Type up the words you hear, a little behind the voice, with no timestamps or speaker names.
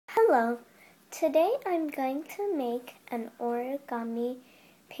Hello! Today I'm going to make an origami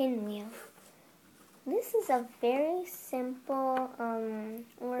pinwheel. This is a very simple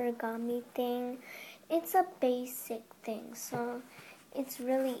origami thing. It's a basic thing, so it's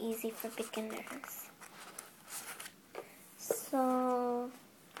really easy for beginners. So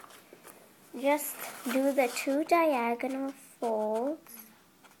just do the 2 diagonal folds.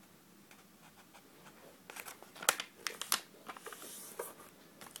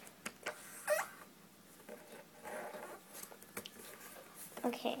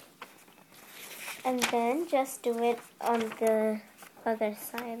 Okay, and then just do it on the other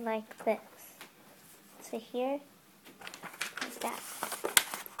side like this. So here, like that.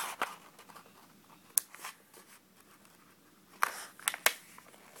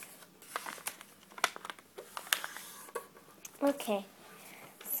 Okay,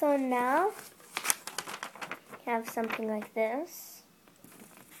 so now you have something like this,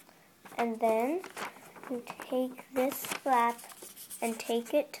 and then you take this flap and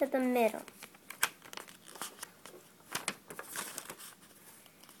take it to the middle.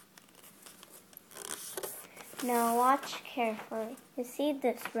 Now watch carefully. You see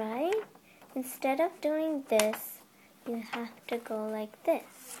this, right? Instead of doing this, you have to go like this.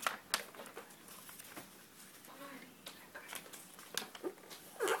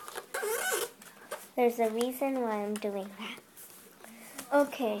 There's a reason why I'm doing that.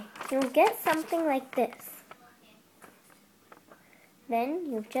 Okay, you'll get something like this.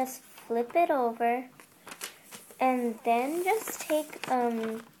 Then you just flip it over, and then just take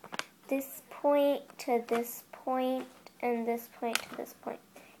this point to this point, and this point to this point.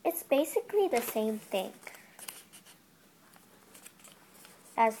 It's basically the same thing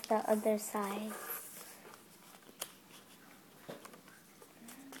as the other side.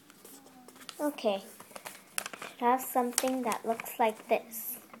 Okay, should have something that looks like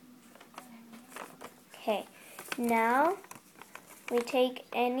this. Okay, now we take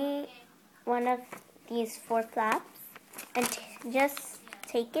any one of these 4 flaps and just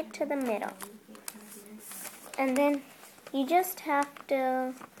take it to the middle. And then you just have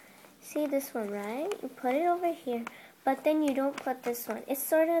to see this one, right? You put it over here, but then you don't put this one. It's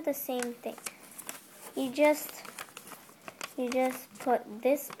sort of the same thing. You just put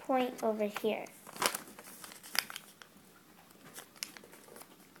this point over here.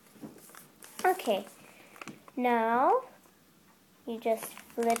 Okay, now you just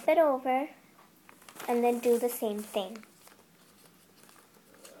flip it over and then do the same thing.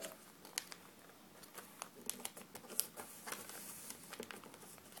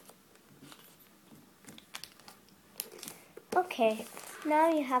 Okay, now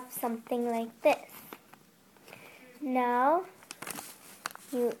you have something like this. Now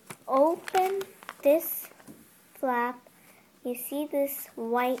you open this flap. You see this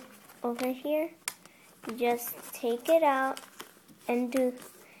white over here? You just take it out and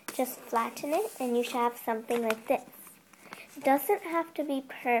just flatten it, and you should have something like this. It doesn't have to be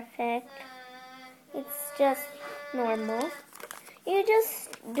perfect. It's just normal. You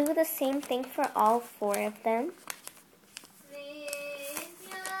just do the same thing for all 4 of them.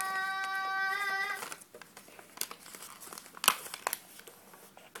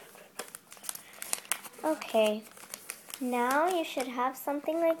 Okay, now you should have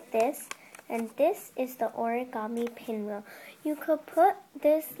something like this, and this is the origami pinwheel. You could put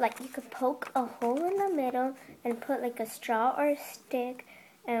this, you could poke a hole in the middle and put like a straw or a stick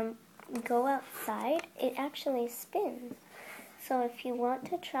and go outside. It actually spins. So if you want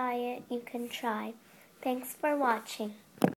to try it, you can try. Thanks for watching.